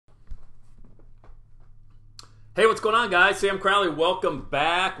Hey, what's going on, guys? Sam Crowley, welcome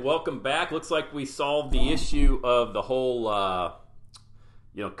back. Welcome back. Looks like we solved the issue of the whole,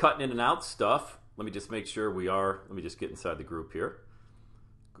 cutting in and out stuff. Let me just make sure we are. Let me just get inside the group here.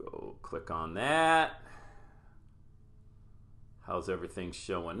 Go click on that. How's everything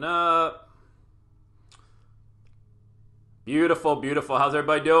showing up? Beautiful, beautiful. How's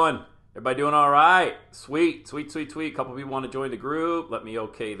everybody doing? Everybody doing all right? Sweet, sweet, sweet, sweet. A couple people want to join the group. Let me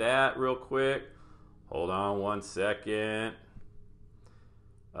okay that real quick. Hold on one second.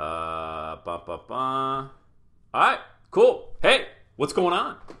 All right, cool. Hey, what's going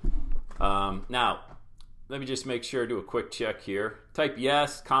on? Now, let me just make sure I do a quick check here. Type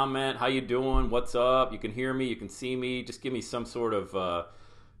yes, comment, how you doing, what's up? You can hear me, you can see me. Just give me some sort of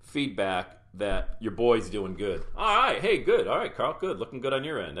feedback that your boy's doing good. All right, hey, good. All right, Carl, good. Looking good on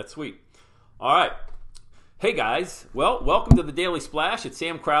your end. That's sweet. All right. Hey guys, well, welcome to the Daily Splash. It's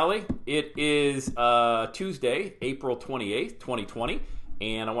Sam Crowley. It is Tuesday, April 28th, 2020,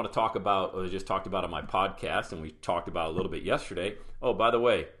 and I want to talk about what I just talked about on my podcast, and we talked about a little bit yesterday. Oh, by the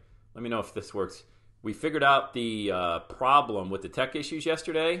way, let me know if this works. We figured out the problem with the tech issues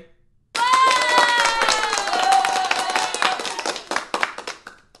yesterday.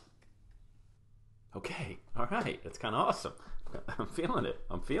 Okay, all right, that's kind of awesome. I'm feeling it.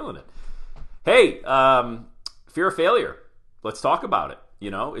 Hey, fear of failure. Let's talk about it.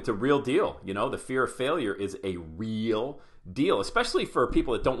 It's a real deal. The fear of failure is a real deal, especially for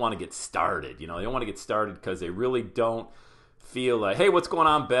people that don't want to get started. They don't want to get started because they really don't feel like, hey, what's going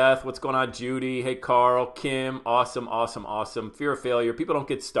on, Beth? What's going on, Judy? Hey, Carl, Kim, awesome, awesome, awesome. Fear of failure. People don't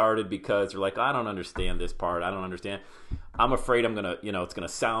get started because they're like, I don't understand this part. I don't understand. I'm afraid I'm going to, it's going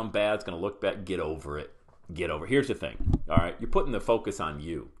to sound bad. It's going to look bad. Get over it. Here's the thing, all right? You're putting the focus on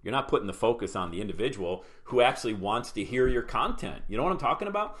you. You're not putting the focus on the individual who actually wants to hear your content. You know what I'm talking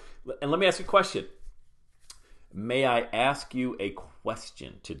about? And let me ask you a question. May I ask you a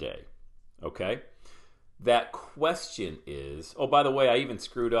question today? Okay? That question is, oh, by the way, I even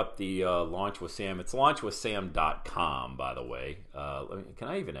screwed up the Launch with Sam. It's launchwithsam.com, by the way. Can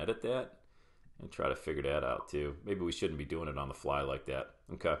I even edit that? And try to figure that out, too. Maybe we shouldn't be doing it on the fly like that.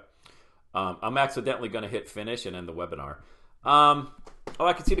 Okay. I'm accidentally going to hit finish and end the webinar. I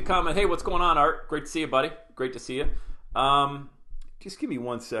can see the comment. Hey, what's going on, Art? Great to see you, buddy. Great to see you. Just give me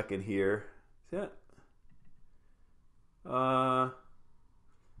 1 second here. Is that?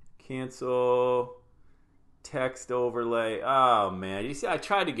 Cancel. Text overlay. Oh, man. You see, I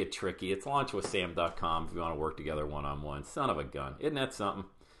tried to get tricky. It's launchwithsam.com if you want to work together one-on-one. Son of a gun. Isn't that something?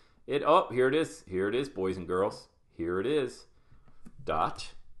 Here it is. Here it is, boys and girls. Here it is.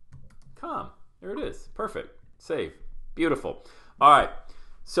 .com. There it is. Perfect. Save. Beautiful. All right.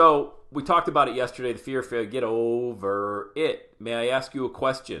 So we talked about it yesterday, the fear of failure. Get over it. May I ask you a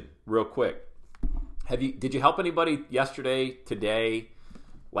question real quick? Did you help anybody yesterday, today,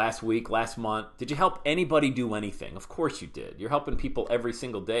 last week, last month? Did you help anybody do anything? Of course you did. You're helping people every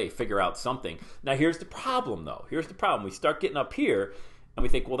single day figure out something. Now here's the problem, though. Here's the problem. We start getting up here and we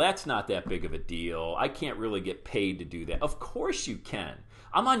think, well, that's not that big of a deal. I can't really get paid to do that. Of course you can.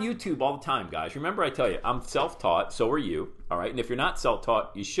 I'm on YouTube all the time, guys. Remember I tell you, I'm self-taught, so are you, all right? And if you're not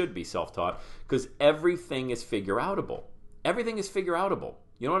self-taught, you should be self-taught because everything is figure-outable. Everything is figure-outable.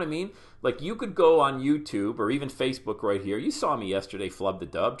 You know what I mean? Like you could go on YouTube or even Facebook right here. You saw me yesterday flub the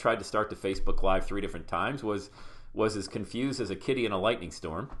dub, tried to start the Facebook Live 3 different times, was as confused as a kitty in a lightning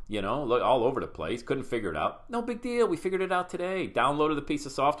storm, all over the place, couldn't figure it out. No big deal. We figured it out today. Downloaded a piece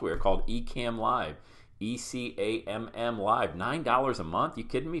of software called Ecamm Live. ECAMM Live, $9 a month. You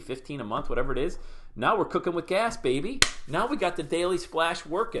kidding me? $15 a month, whatever it is. Now we're cooking with gas, baby. Now we got the Daily Splash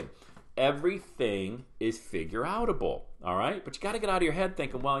working. Everything is figure-outable, all right? But you got to get out of your head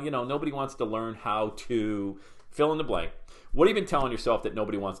thinking, well, nobody wants to learn how to fill in the blank. What have you been telling yourself that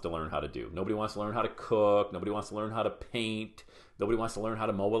nobody wants to learn how to do? Nobody wants to learn how to cook. Nobody wants to learn how to paint. Nobody wants to learn how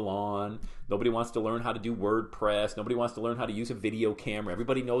to mow a lawn. Nobody wants to learn how to do WordPress. Nobody wants to learn how to use a video camera.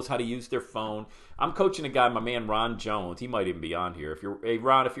 Everybody knows how to use their phone. I'm coaching a guy, my man Ron Jones. He might even be on here.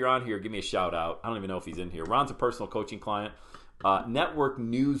 Ron, if you're on here, give me a shout out. I don't even know if he's in here. Ron's a personal coaching client. Network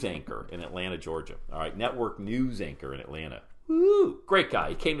news anchor in Atlanta, Georgia. All right, network news anchor in Atlanta. Woo! Great guy.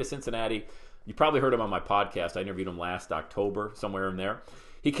 He came to Cincinnati. You probably heard him on my podcast. I interviewed him last October, somewhere in there.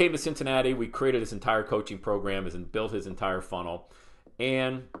 He came to Cincinnati. We created his entire coaching program and built his entire funnel.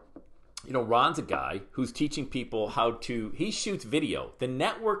 And, Ron's a guy who's teaching people he shoots video. The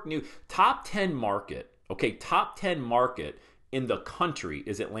network news, top 10 market in the country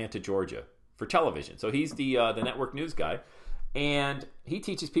is Atlanta, Georgia for television. So he's the network news guy. And he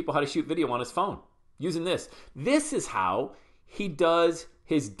teaches people how to shoot video on his phone using this. This is how he does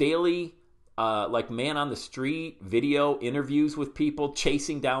his daily like man on the street, video, interviews with people,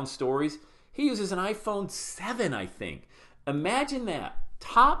 chasing down stories. He uses an iPhone 7, I think. Imagine that.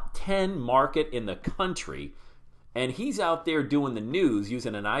 Top 10 market in the country, and he's out there doing the news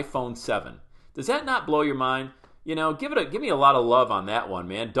using an iPhone 7. Does that not blow your mind? You know, give me a lot of love on that one,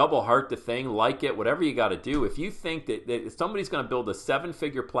 man. Double heart the thing, like it, whatever you got to do. If you think that somebody's going to build a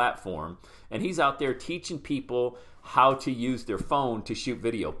 7-figure platform and he's out there teaching people how to use their phone to shoot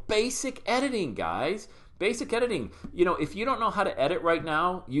video. Basic editing, guys. Basic editing. You know, if you don't know how to edit right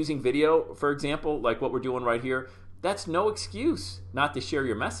now using video, for example, like what we're doing right here, that's no excuse not to share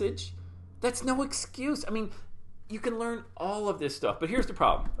your message. That's no excuse. I mean, you can learn all of this stuff. But here's the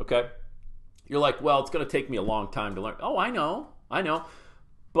problem, okay? You're like, well, it's going to take me a long time to learn. Oh, I know.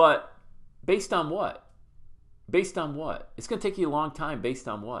 But based on what? Based on what? It's going to take you a long time based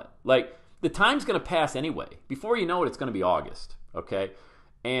on what? Like, the time's going to pass anyway. Before you know it, it's going to be August, okay?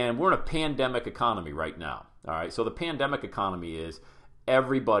 And we're in a pandemic economy right now, all right? So the pandemic economy is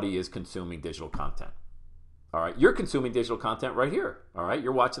everybody is consuming digital content, all right? You're consuming digital content right here, all right?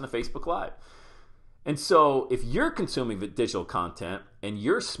 You're watching the Facebook Live. And so if you're consuming the digital content and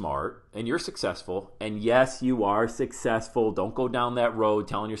you're smart and you're successful, and yes, you are successful. Don't go down that road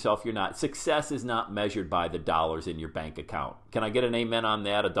telling yourself you're not. Success is not measured by the dollars in your bank account. Can I get an amen on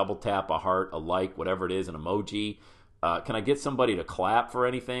that? A double tap, a heart, a like, whatever it is, an emoji. Can I get somebody to clap for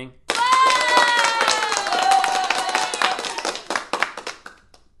anything?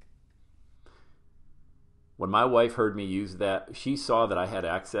 When my wife heard me use that, she saw that I had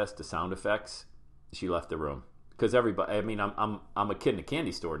access to sound effects. She left the room because everybody. I mean, I'm a kid in a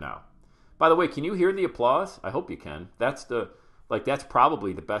candy store now. By the way, can you hear the applause? I hope you can. That's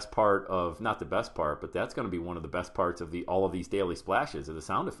probably the best part of, not the best part, but that's going to be one of the best parts of all of these daily splashes of the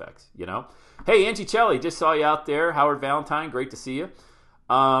sound effects. You know. Hey, Angie Celli, just saw you out there. Howard Valentine, great to see you.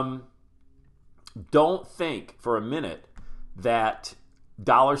 Don't think for a minute that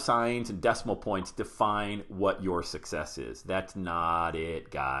dollar signs and decimal points define what your success is. That's not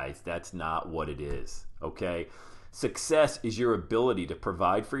it, guys. That's not what it is, okay? Success is your ability to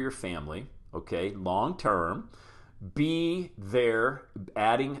provide for your family, okay, long term, be there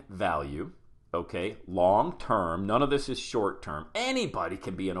adding value, okay, long term. None of this is short term. Anybody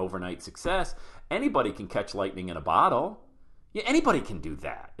can be an overnight success. Anybody can catch lightning in a bottle. Yeah, anybody can do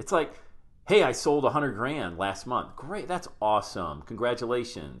that. It's like, hey, I sold $100,000 last month. Great, that's awesome.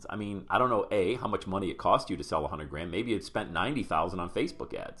 Congratulations. I mean, I don't know, A, how much money it cost you to sell $100,000. Maybe you'd spent $90,000 on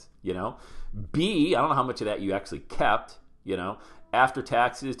Facebook ads, you know. B, I don't know how much of that you actually kept, you know. After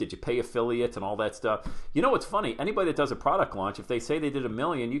taxes, did you pay affiliates and all that stuff? You know what's funny? Anybody that does a product launch, if they say they did $1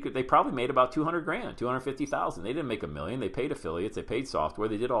 million, they probably made about $200,000, $250,000. They didn't make $1 million. They paid affiliates. They paid software.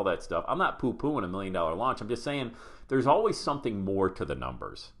 They did all that stuff. I'm not poo-pooing $1 million launch. I'm just saying there's always something more to the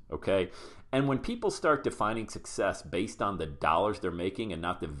numbers, okay? And when people start defining success based on the dollars they're making and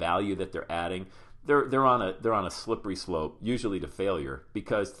not the value that they're adding, they're on a slippery slope, usually to failure,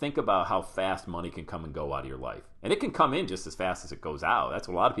 because think about how fast money can come and go out of your life. And it can come in just as fast as it goes out. That's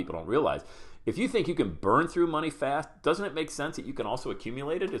what a lot of people don't realize. If you think you can burn through money fast, doesn't it make sense that you can also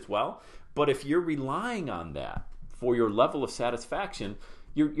accumulate it as well? But if you're relying on that for your level of satisfaction,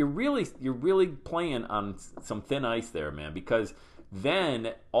 you're really playing on some thin ice there, man, because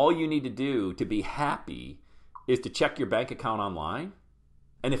then all you need to do to be happy is to check your bank account online.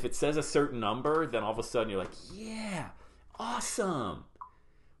 And if it says a certain number, then all of a sudden you're like, yeah, awesome.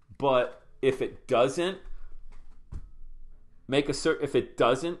 But if it doesn't if it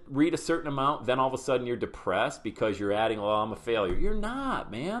doesn't read a certain amount, then all of a sudden you're depressed because you're adding, well, I'm a failure. You're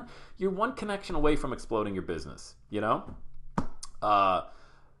not, man. You're one connection away from exploding your business, you know?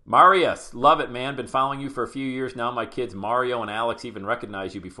 Marius, love it, man. Been following you for a few years now. My kids Mario and Alex even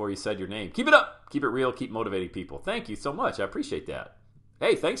recognize you before you said your name. Keep it up. Keep it real. Keep motivating people. Thank you so much. I appreciate that.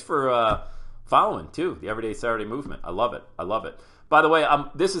 Hey, thanks for following, too, the Everyday Saturday Movement. I love it. I love it. By the way,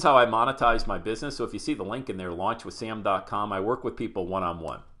 this is how I monetize my business. So if you see the link in there, launchwithsam.com, I work with people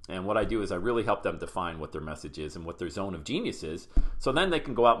one-on-one. And what I do is I really help them define what their message is and what their zone of genius is, so then they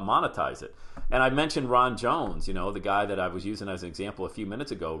can go out and monetize it. And I mentioned Ron Jones, you know, the guy that I was using as an example a few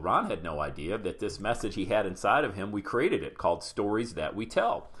minutes ago. Ron had no idea that this message he had inside of him, we created it, called Stories That We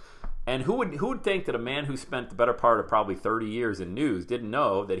Tell. And who would think that a man who spent the better part of probably 30 years in news didn't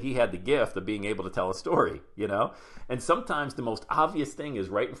know that he had the gift of being able to tell a story, you know? And sometimes the most obvious thing is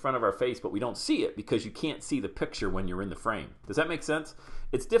right in front of our face, but we don't see it because you can't see the picture when you're in the frame. Does that make sense?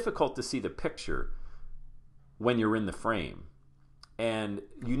 It's difficult to see the picture when you're in the frame. And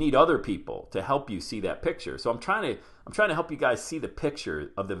you need other people to help you see that picture. So I'm trying to help you guys see the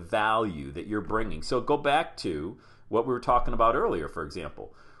picture of the value that you're bringing. So go back to what we were talking about earlier, for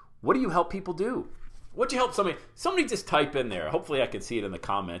example. What do you help people do? What'd you help somebody? Somebody just type in there. Hopefully I can see it in the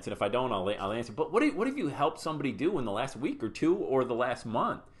comments. And if I don't, I'll answer. But what have you helped somebody do in the last week or two or the last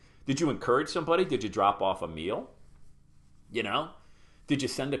month? Did you encourage somebody? Did you drop off a meal? You know? Did you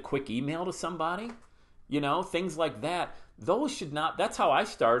send a quick email to somebody? You know, things like that. Those should not, that's how I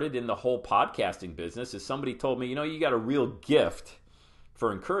started in the whole podcasting business, is somebody told me, you know, you got a real gift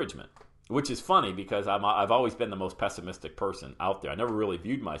for encouragement, which is funny because I've always been the most pessimistic person out there. I never really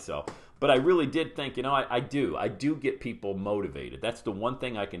viewed myself, but I really did think, you know, I do get people motivated. That's the one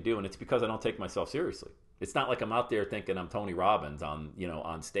thing I can do, and it's because I don't take myself seriously. It's not like I'm out there thinking I'm Tony Robbins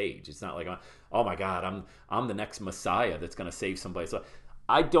on stage. It's not like, oh my God, I'm the next Messiah that's going to save somebody. So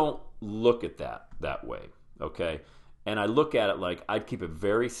I don't look at that way, okay? And I look at it like I'd keep it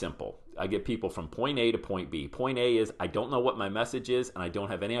very simple. I get people from point A to point B. Point A is I don't know what my message is, and I don't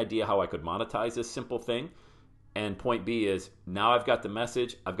have any idea how I could monetize this simple thing. And point B is now I've got the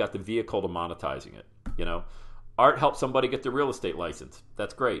message, I've got the vehicle to monetizing it. You know, Art helped somebody get their real estate license.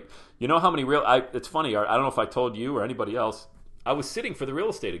 That's great. You know how many it's funny, Art, I don't know if I told you or anybody else. I was sitting for the real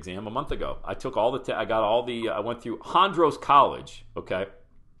estate exam a month ago. I took I went through Hondros College, okay?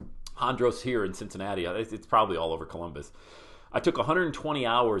 Hondros here in Cincinnati. It's probably all over Columbus. I took 120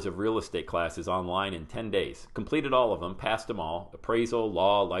 hours of real estate classes online in 10 days. Completed all of them, passed them all. Appraisal,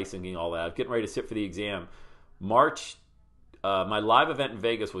 law, licensing, all that. Getting ready to sit for the exam. My live event in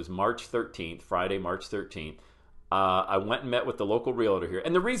Vegas was March 13th, Friday, March 13th. I went and met with the local realtor here.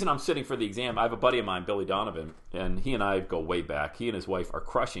 And the reason I'm sitting for the exam, I have a buddy of mine, Billy Donovan, and he and I go way back. He and his wife are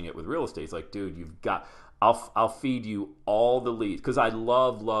crushing it with real estate. He's like, dude, I'll feed you all the leads because I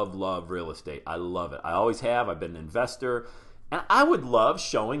love real estate. I love it. I always have. I've been an investor. And I would love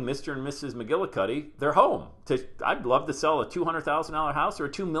showing Mr. and Mrs. McGillicuddy their home. I'd love to sell a $200,000 house or a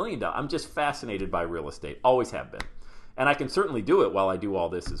 $2 million. I'm just fascinated by real estate. Always have been. And I can certainly do it while I do all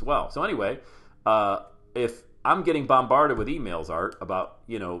this as well. So anyway, if I'm getting bombarded with emails, Art, about,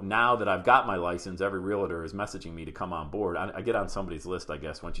 you know, now that I've got my license, every realtor is messaging me to come on board. I get on somebody's list, I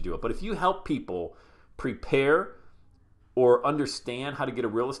guess, once you do it. But if you help people prepare or understand how to get a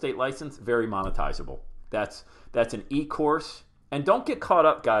real estate license, very monetizable. That's an e-course. And don't get caught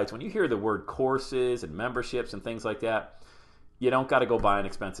up, guys, when you hear the word courses and memberships and things like that. You don't got to go buy an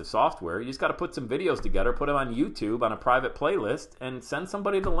expensive software. You just got to put some videos together, put them on YouTube on a private playlist, and send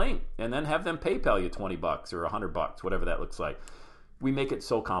somebody the link, and then have them PayPal you $20 or $100, whatever that looks like. We make it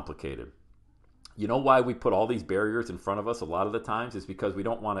so complicated. You know why we put all these barriers in front of us a lot of the times is because we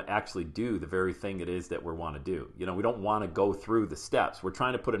don't want to actually do the very thing it is that we want to do. You know, we don't want to go through the steps. We're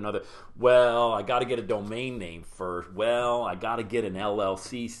trying to put I got to get a domain name first. I got to get an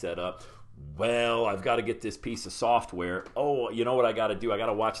LLC set up. I've got to get this piece of software. Oh, you know what I got to do? I got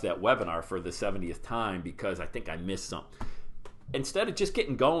to watch that webinar for the 70th time because I think I missed something. Instead of just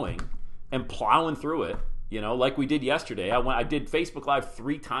getting going and plowing through it, you know, like we did yesterday. I did Facebook Live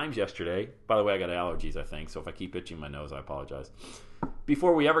 3 times yesterday. By the way, I got allergies, I think. So if I keep itching my nose, I apologize.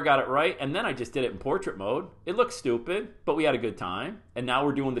 Before we ever got it right. And then I just did it in portrait mode. It looked stupid, but we had a good time. And now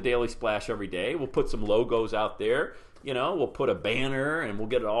we're doing the Daily Splash every day. We'll put some logos out there. You know, we'll put a banner and we'll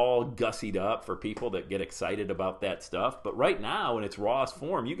get it all gussied up for people that get excited about that stuff. But right now, in its rawest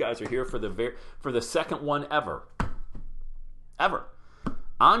form, you guys are here for the second one ever.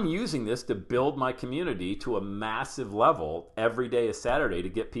 I'm using this to build my community to a massive level every day is Saturday to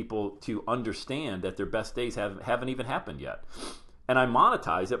get people to understand that their best days haven't even happened yet. And I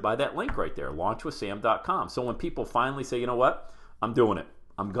monetize it by that link right there, launchwithsam.com. So when people finally say, you know what, I'm doing it.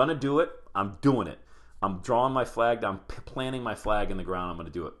 I'm going to do it. I'm doing it. I'm drawing my flag. I'm planting my flag in the ground. I'm going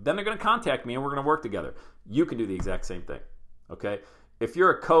to do it. Then they're going to contact me and we're going to work together. You can do the exact same thing. Okay. If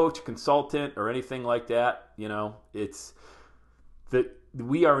you're a coach, consultant, or anything like that, you know, it's that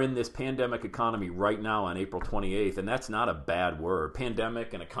we are in this pandemic economy right now on April 28th. And that's not a bad word.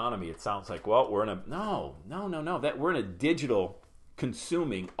 Pandemic and economy. It sounds like, well, we're in a, no. That we're in a digital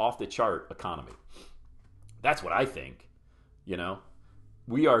consuming off the chart economy. That's what I think, you know.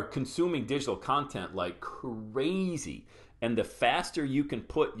 We are consuming digital content like crazy. And the faster you can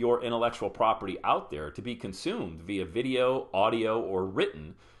put your intellectual property out there to be consumed via video, audio, or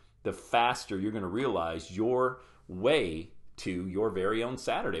written, the faster you're going to realize your way to your very own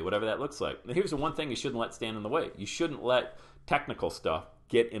Saturday, whatever that looks like. And here's the one thing you shouldn't let stand in the way. You shouldn't let technical stuff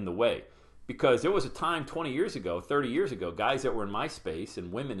get in the way. Because there was a time 20 years ago, 30 years ago, guys that were in my space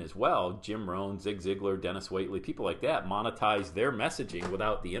and women as well, Jim Rohn, Zig Ziglar, Dennis Waitley, people like that, monetized their messaging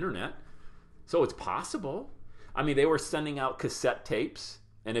without the internet. So it's possible. I mean, they were sending out cassette tapes.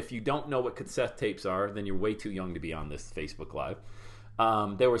 And if you don't know what cassette tapes are, then you're way too young to be on this Facebook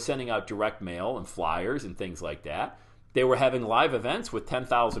Live. They were sending out direct mail and flyers and things like that. They were having live events with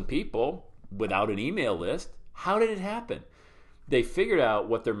 10,000 people without an email list. How did it happen? They figured out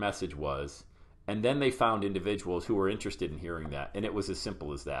what their message was, and then they found individuals who were interested in hearing that, and it was as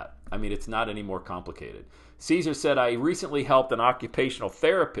simple as that. I mean, it's not any more complicated. Caesar said, I recently helped an occupational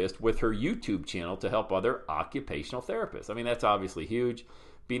therapist with her YouTube channel to help other occupational therapists. I mean, that's obviously huge.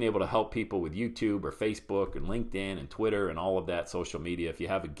 Being able to help people with YouTube or Facebook and LinkedIn and Twitter and all of that social media. If you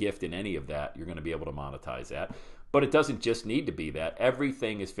have a gift in any of that, you're going to be able to monetize that. But it doesn't just need to be that.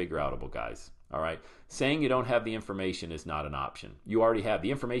 Everything is figure outable, guys. All right. Saying you don't have the information is not an option. You already have.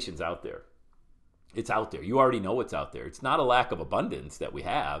 The information's out there. It's out there. You already know what's out there. It's not a lack of abundance that we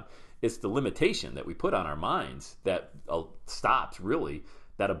have. It's the limitation that we put on our minds that stops, really,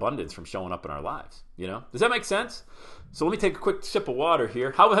 that abundance from showing up in our lives. You know? Does that make sense? So let me take a quick sip of water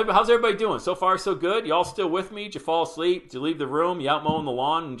here. How's everybody doing? So far, so good? You all still with me? Did you fall asleep? Did you leave the room? You out mowing the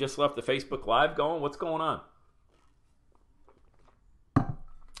lawn and just left the Facebook Live going? What's going on?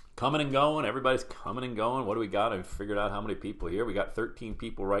 Coming and going. Everybody's coming and going. What do we got? I figured out how many people here. We got 13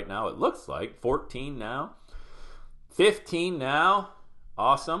 people right now. It looks like 14 now. 15 now.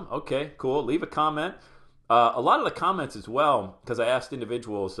 Awesome. Okay, cool. Leave a comment. A lot of the comments as well, because I asked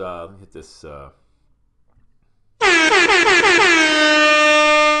individuals, let me hit this. God,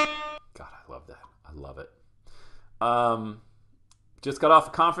 I love that. I love it. Just got off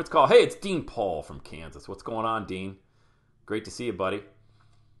a conference call. Hey, it's Dean Paul from Kansas. What's going on, Dean? Great to see you, buddy.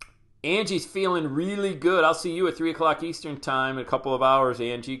 Angie's feeling really good. I'll see you at 3 o'clock Eastern time in a couple of hours,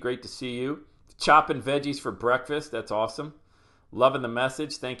 Angie. Great to see you. Chopping veggies for breakfast. That's awesome. Loving the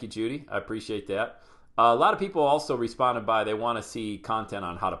message. Thank you, Judy. I appreciate that. A lot of people also responded by they want to see content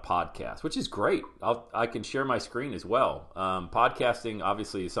on how to podcast, which is great. I can share my screen as well. Podcasting,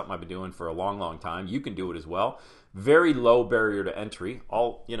 obviously, is something I've been doing for a long, long time. You can do it as well. Very low barrier to entry.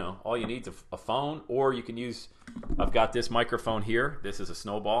 All you need is a phone, or you can use. I've got this microphone here. This is a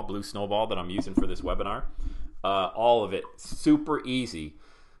Snowball, blue Snowball that I'm using for this webinar. All of it super easy.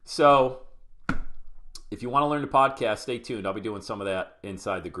 So if you want to learn to podcast, stay tuned. I'll be doing some of that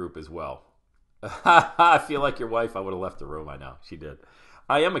inside the group as well. I feel like your wife. I would have left the room. I know she did.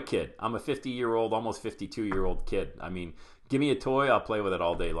 I am a kid. I'm a 50-year-old, almost 52-year-old kid. I mean, give me a toy, I'll play with it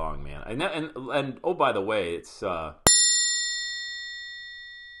all day long, man. And oh, by the way, it's when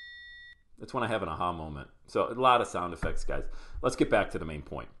I have an aha moment. So a lot of sound effects, guys. Let's get back to the main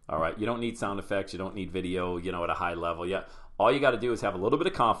point. All right, you don't need sound effects. You don't need video. At a high level. Yeah, all you got to do is have a little bit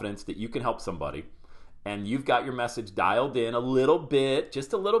of confidence that you can help somebody. And you've got your message dialed in a little bit,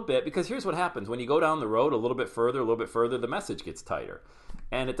 just a little bit, because here's what happens. When you go down the road a little bit further, the message gets tighter.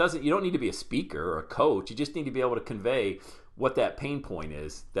 And you don't need to be a speaker or a coach. You just need to be able to convey what that pain point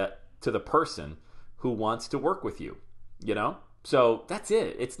is to the person who wants to work with you, So that's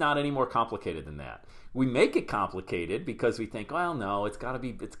it. It's not any more complicated than that. We make it complicated because we think, well, no, it's got to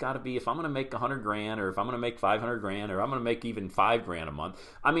be if I'm going to make $100,000 or if I'm going to make $500,000 or I'm going to make even $5,000 a month.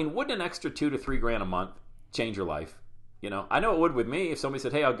 I mean, wouldn't an extra $2,000 to $3,000 a month change your life? I know it would with me if somebody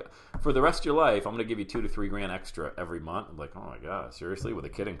said, hey, for the rest of your life, I'm going to give you $2,000 to $3,000 extra every month. I'm like, oh my God, seriously? With a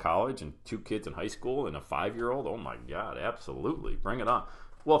kid in college and 2 kids in high school and a 5-year-old? Oh my God, absolutely. Bring it on.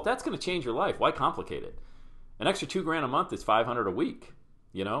 Well, if that's going to change your life, why complicate it? An extra $2,000 a month is $500 a week,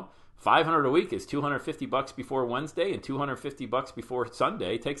 $500 a week is $250 before Wednesday and $250 before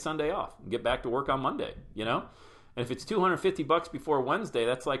Sunday. Take Sunday off and get back to work on Monday, And if it's $250 before Wednesday,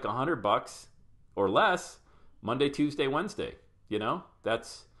 that's like $100 or less Monday, Tuesday, Wednesday.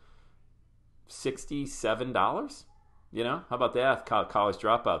 That's $67. How about that? College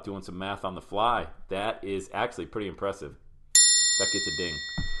dropout doing some math on the fly. That is actually pretty impressive. That gets a ding.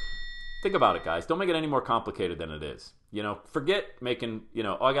 Think about it, guys. Don't make it any more complicated than it is. Forget making,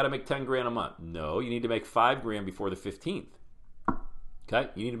 I got to make $10,000 a month. No, you need to make $5,000 before the 15th.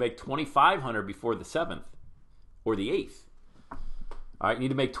 Okay? You need to make $2,500 before the 7th or the 8th. All right? You need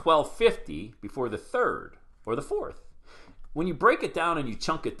to make $1,250 before the 3rd or the 4th. When you break it down and you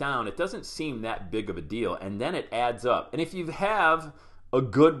chunk it down, it doesn't seem that big of a deal, and then it adds up. And if you have a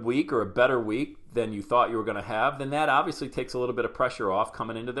good week or a better week than you thought you were going to have, then that obviously takes a little bit of pressure off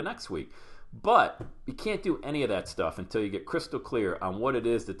coming into the next week. But you can't do any of that stuff until you get crystal clear on what it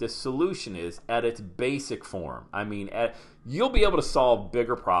is that this solution is at its basic form. I mean, you'll be able to solve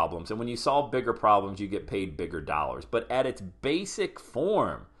bigger problems, and when you solve bigger problems, you get paid bigger dollars. But at its basic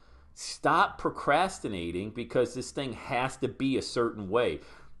form, stop procrastinating because this thing has to be a certain way.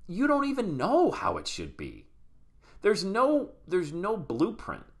 You don't even know how it should be. There's no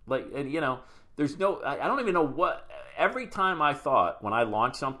blueprint. There's no, I don't even know what, every time I thought when I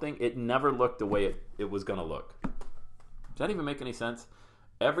launched something, it never looked the way it was going to look. Does that even make any sense?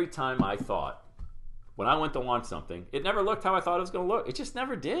 Every time I thought When I went to launch something, it never looked how I thought it was going to look. It just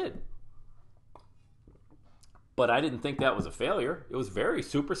never did. But I didn't think that was a failure. It was very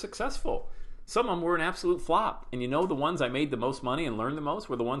super successful. Some of them were an absolute flop. And the ones I made the most money and learned the most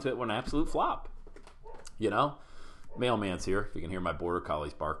were the ones that were an absolute flop. Mailman's here. If you can hear my border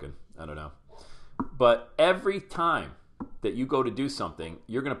collies barking, I don't know. But every time that you go to do something,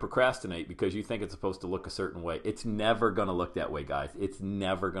 you're going to procrastinate because you think it's supposed to look a certain way. It's never going to look that way, guys. It's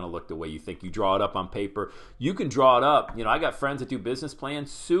never going to look the way you think. You draw it up on paper. You can draw it up. I got friends that do business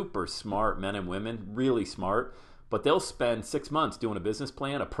plans, super smart men and women, really smart, but they'll spend 6 months doing a business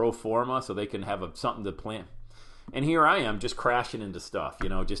plan, a pro forma, so they can have something to plan. And here I am just crashing into stuff,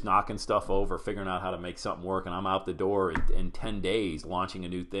 just knocking stuff over, figuring out how to make something work, and I'm out the door in 10 days launching a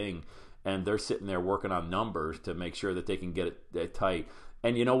new thing. And they're sitting there working on numbers to make sure that they can get it tight.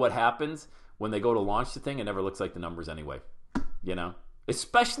 And you know what happens? When they go to launch the thing, it never looks like the numbers anyway.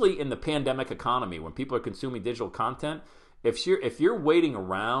 Especially in the pandemic economy, when people are consuming digital content, if you're waiting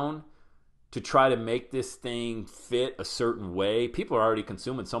around to try to make this thing fit a certain way, people are already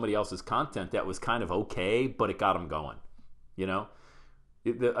consuming somebody else's content that was kind of okay, but it got them going.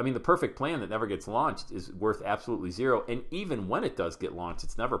 The perfect plan that never gets launched is worth absolutely zero. And even when it does get launched,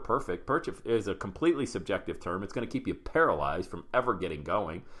 it's never perfect. Perfect is a completely subjective term. It's going to keep you paralyzed from ever getting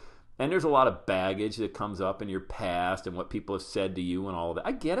going. And there's a lot of baggage that comes up in your past and what people have said to you and all of that.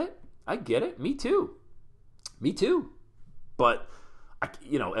 I get it. Me too. But,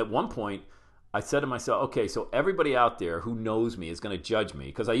 at one point, I said to myself, okay, so everybody out there who knows me is going to judge me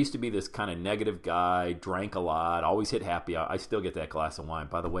because I used to be this kind of negative guy, drank a lot, always hit happy hour. I still get that glass of wine.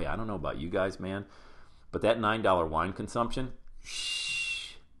 By the way, I don't know about you guys, man, but that $9 wine consumption,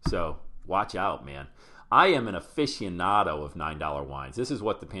 shh. So watch out, man. I am an aficionado of $9 wines. This is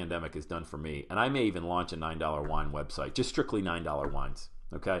what the pandemic has done for me. And I may even launch a $9 wine website, just strictly $9 wines,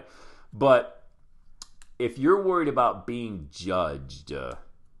 okay? But if you're worried about being judged,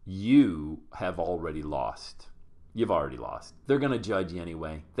 you have already lost. You've already lost. They're going to judge you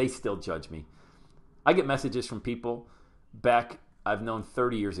anyway. They still judge me. I get messages from people back I've known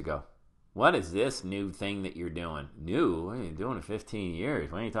 30 years ago. What is this new thing that you're doing? New? What are you doing in 15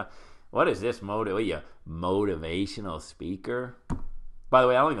 years? What are you talking? What is this motivational speaker? By the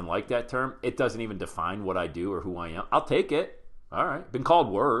way, I don't even like that term. It doesn't even define what I do or who I am. I'll take it. All right. Been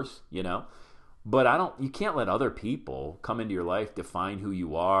called worse, But you can't let other people come into your life, define who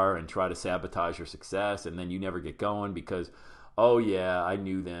you are, and try to sabotage your success, and then you never get going because, oh yeah, I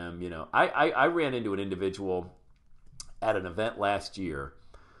knew them. I ran into an individual at an event last year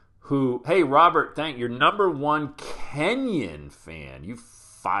who, hey Robert, you're #1 Kenyan fan. You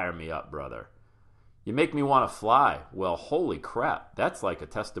fire me up, brother. You make me want to fly. Well, holy crap, that's like a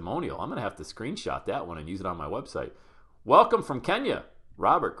testimonial. I'm gonna have to screenshot that one and use it on my website. Welcome from Kenya,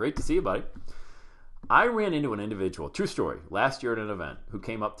 Robert. Great to see you, buddy. I ran into an individual, true story, last year at an event, who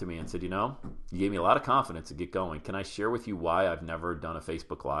came up to me and said, you gave me a lot of confidence to get going. Can I share with you why I've never done a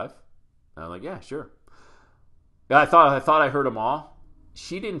Facebook Live? And I'm like, yeah, sure. I thought I heard them all.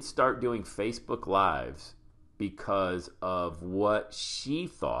 She didn't start doing Facebook Lives because of what she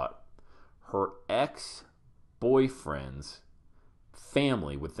thought her ex-boyfriend's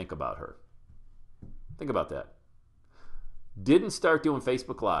family would think about her. Think about that. Didn't start doing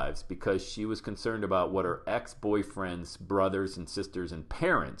Facebook Lives because she was concerned about what her ex-boyfriend's brothers and sisters and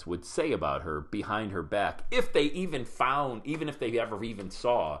parents would say about her behind her back if they even found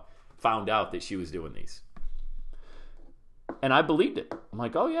out that she was doing these. And I believed it. I'm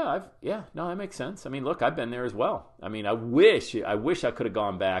like, oh yeah, that makes sense. I mean, look, I've been there as well. I mean, I wish I could have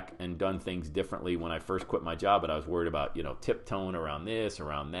gone back and done things differently when I first quit my job, but I was worried about, tiptoeing around this,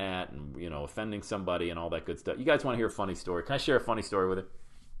 around that, and, offending somebody and all that good stuff. You guys want to hear a funny story? Can I share a funny story with you?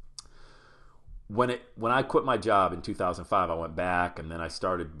 When I quit my job in 2005, I went back and then I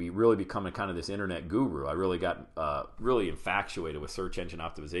started really becoming kind of this internet guru. I really got really infatuated with search engine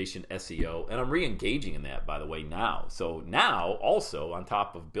optimization, SEO, and I'm re-engaging in that, by the way, now. So now, also, on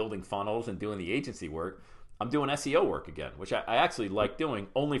top of building funnels and doing the agency work, I'm doing SEO work again, which I actually like doing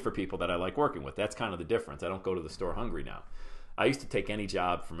only for people that I like working with. That's kind of the difference. I don't go to the store hungry now. I used to take any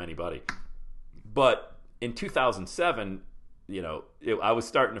job from anybody. But in 2007... I was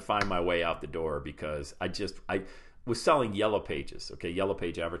starting to find my way out the door because I was selling Yellow Pages, Yellow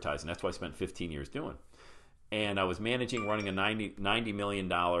Page advertising. That's what I spent 15 years doing. And I was running a $90 million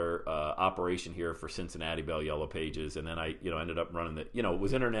operation here for Cincinnati Bell Yellow Pages. And then I, ended up running it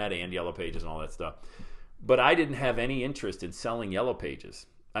was internet and Yellow Pages and all that stuff. But I didn't have any interest in selling Yellow Pages.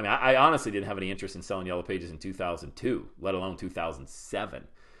 I mean, I honestly didn't have any interest in selling Yellow Pages in 2002, let alone 2007.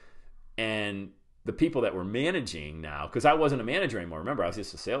 And the people that were managing now, because I wasn't a manager anymore. Remember, I was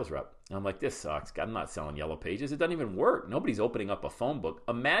just a sales rep. And I'm like, this sucks. God, I'm not selling Yellow Pages. It doesn't even work. Nobody's opening up a phone book.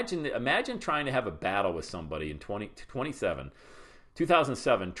 Imagine trying to have a battle with somebody in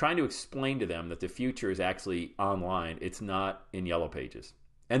 2007, trying to explain to them that the future is actually online. It's not in Yellow Pages.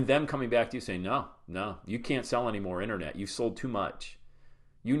 And them coming back to you saying, no, you can't sell any more internet. You've sold too much.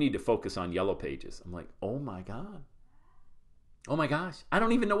 You need to focus on Yellow Pages. I'm like, oh my God. Oh my gosh, I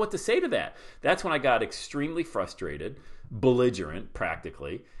don't even know what to say to that. That's when I got extremely frustrated, belligerent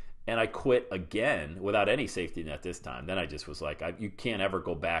practically, and I quit again without any safety net this time. Then I just was like, you can't ever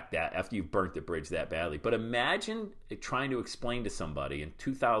go back that after you've burnt the bridge that badly. But imagine trying to explain to somebody in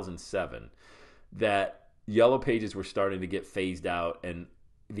 2007 that Yellow Pages were starting to get phased out and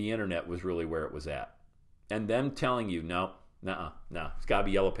the internet was really where it was at. And them telling you, no, it's got to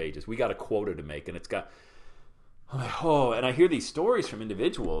be Yellow Pages. We got a quota to make, and it's got... Oh, and I hear these stories from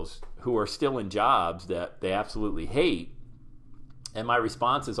individuals who are still in jobs that they absolutely hate. And my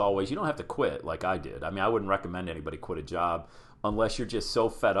response is always, you don't have to quit like I did. I mean, I wouldn't recommend anybody quit a job unless you're just so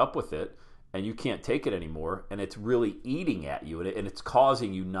fed up with it and you can't take it anymore and it's really eating at you and it's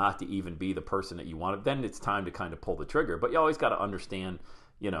causing you not to even be the person that you wanted. Then it's time to kind of pull the trigger. But you always got to understand,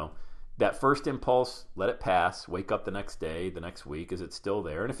 that first impulse, let it pass, wake up the next day, the next week, is it still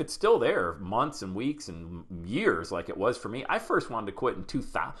there? And if it's still there, months and weeks and years like it was for me, I first wanted to quit in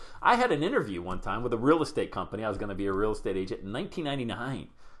 2000. I had an interview one time with a real estate company. I was going to be a real estate agent in 1999.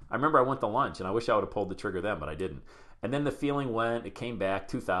 I remember I went to lunch, and I wish I would have pulled the trigger then, but I didn't. And then the feeling went, it came back,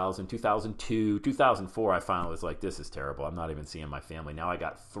 2000, 2002, 2004, I finally was like, this is terrible. I'm not even seeing my family. Now I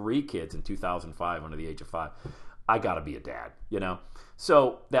got 3 kids in 2005 under the age of 5. I got to be a dad,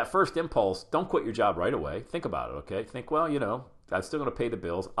 So that first impulse, don't quit your job right away. Think about it, okay? Think, well, I'm still going to pay the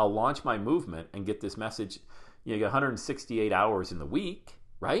bills. I'll launch my movement and get this message. You get 168 hours in the week,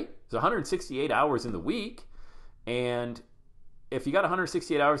 right? There's 168 hours in the week. And if you got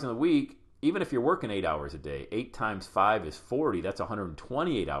 168 hours in the week, even if you're working 8 hours a day, 8 times 5 is 40. That's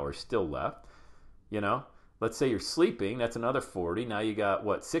 128 hours still left, Let's say you're sleeping, that's another 40. Now you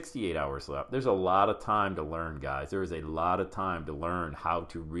got, 68 hours left. There's a lot of time to learn, guys. There is a lot of time to learn how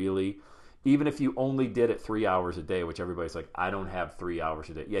to really, even if you only did it 3 hours a day, which everybody's like, I don't have 3 hours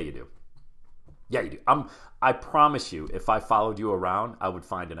a day. Yeah, you do. Yeah, you do. I promise you, if I followed you around, I would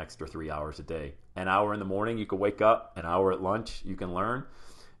find an extra 3 hours a day. An hour in the morning, you can wake up. An hour at lunch, you can learn.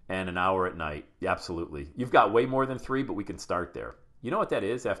 And an hour at night. Yeah, absolutely. You've got way more than 3, but we can start there. You know what that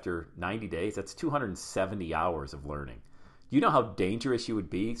is after 90 days? That's 270 hours of learning. Do you know how dangerous you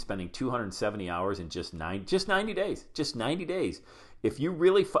would be spending 270 hours in just 90 days? Just 90 days. If you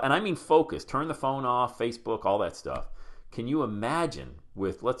really, and I mean focus, turn the phone off, Facebook, all that stuff. Can you imagine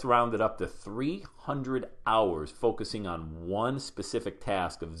let's round it up to 300 hours focusing on one specific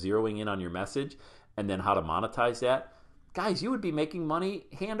task of zeroing in on your message and then how to monetize that? Guys, you would be making money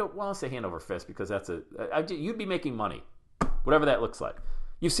I'll say hand over fist because you'd be making money. Whatever that looks like.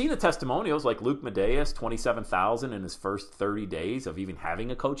 You've seen the testimonials like Luke Medeiros, 27,000 in his first 30 days of even having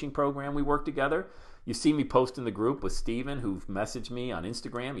a coaching program we worked together. You see me post in the group with Steven, who messaged me on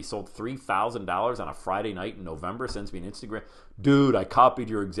Instagram. He sold $3,000 on a Friday night in November, sends me an Instagram. Dude, I copied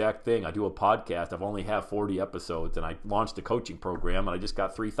your exact thing. I do a podcast. I've only have 40 episodes, and I launched a coaching program, and I just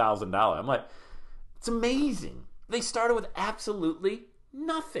got $3,000. I'm like, it's amazing. They started with absolutely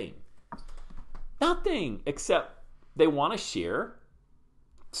nothing. Nothing except they want to share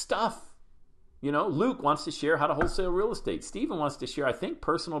stuff. Luke wants to share how to wholesale real estate. Steven wants to share, I think,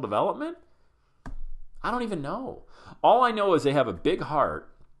 personal development. I don't even know. All I know is they have a big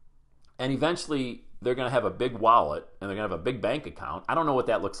heart, and eventually they're going to have a big wallet, and they're going to have a big bank account. I don't know what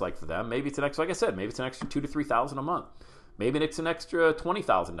that looks like for them. Maybe it's an extra, like I said, maybe it's an extra $2,000 to $3,000 a month. Maybe it's an extra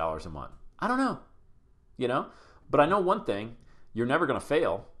 $20,000 a month. I don't know. But I know one thing: you're never going to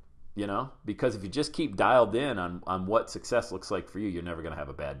fail. Because if you just keep dialed in on what success looks like for you, you're never going to have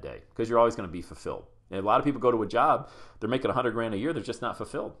a bad day because you're always going to be fulfilled. And a lot of people go to a job, they're making $100,000 a year, they're just not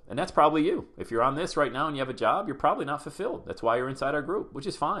fulfilled. And that's probably you. If you're on this right now and you have a job, you're probably not fulfilled. That's why you're inside our group, which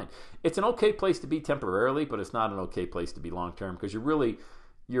is fine. It's an okay place to be temporarily, but it's not an okay place to be long term because you're really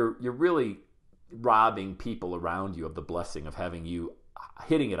robbing people around you of the blessing of having you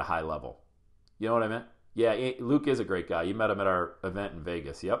hitting at a high level. You know what I meant? Yeah, Luke is a great guy. You met him at our event in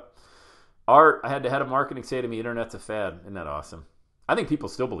Vegas. Yep. Art, I had the head of marketing say to me, internet's a fad. Isn't that awesome? I think people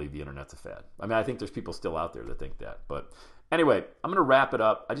still believe the internet's a fad. I mean, I think there's people still out there that think that. But anyway, I'm going to wrap it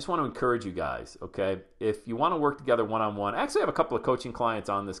up. I just want to encourage you guys, okay? If you want to work together one-on-one, I actually have a couple of coaching clients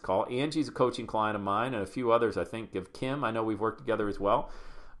on this call. Angie's a coaching client of mine and a few others, I think, of Kim. I know we've worked together as well.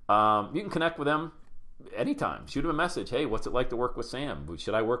 You can connect with them. anytime. Shoot him a message. Hey, what's it like to work with Sam?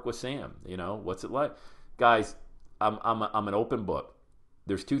 Should I work with Sam? What's it like? Guys, I'm an open book.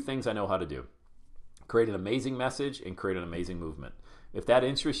 There's two things I know how to do. Create an amazing message and create an amazing movement. If that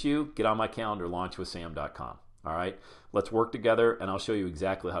interests you, get on my calendar, launchwithsam.com. All right? Let's work together, and I'll show you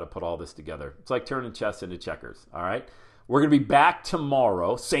exactly how to put all this together. It's like turning chess into checkers. All right? We're going to be back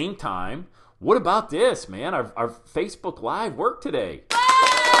tomorrow, same time. What about this, man? Our Facebook Live worked today.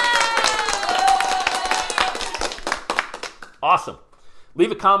 Awesome.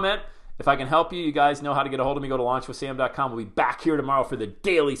 Leave a comment. If I can help you, you guys know how to get a hold of me. Go to launchwithsam.com. We'll be back here tomorrow for the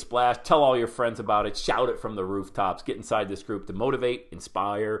Daily Splash. Tell all your friends about it. Shout it from the rooftops. Get inside this group to motivate,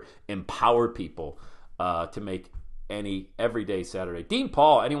 inspire, empower people to make any everyday Saturday. Dean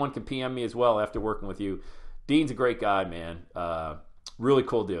Paul, anyone can PM me as well after working with you. Dean's a great guy, man. Really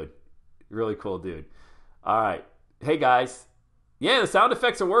cool dude. Really cool dude. All right. Hey, guys. Yeah, the sound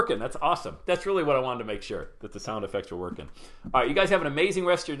effects are working. That's awesome. That's really what I wanted to make sure, that the sound effects are working. All right, you guys have an amazing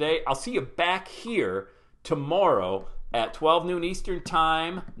rest of your day. I'll see you back here tomorrow at 12 noon Eastern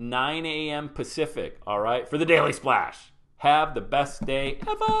Time, 9 a.m. Pacific, all right, for the Daily Splash. Have the best day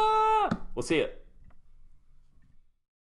ever. We'll see you.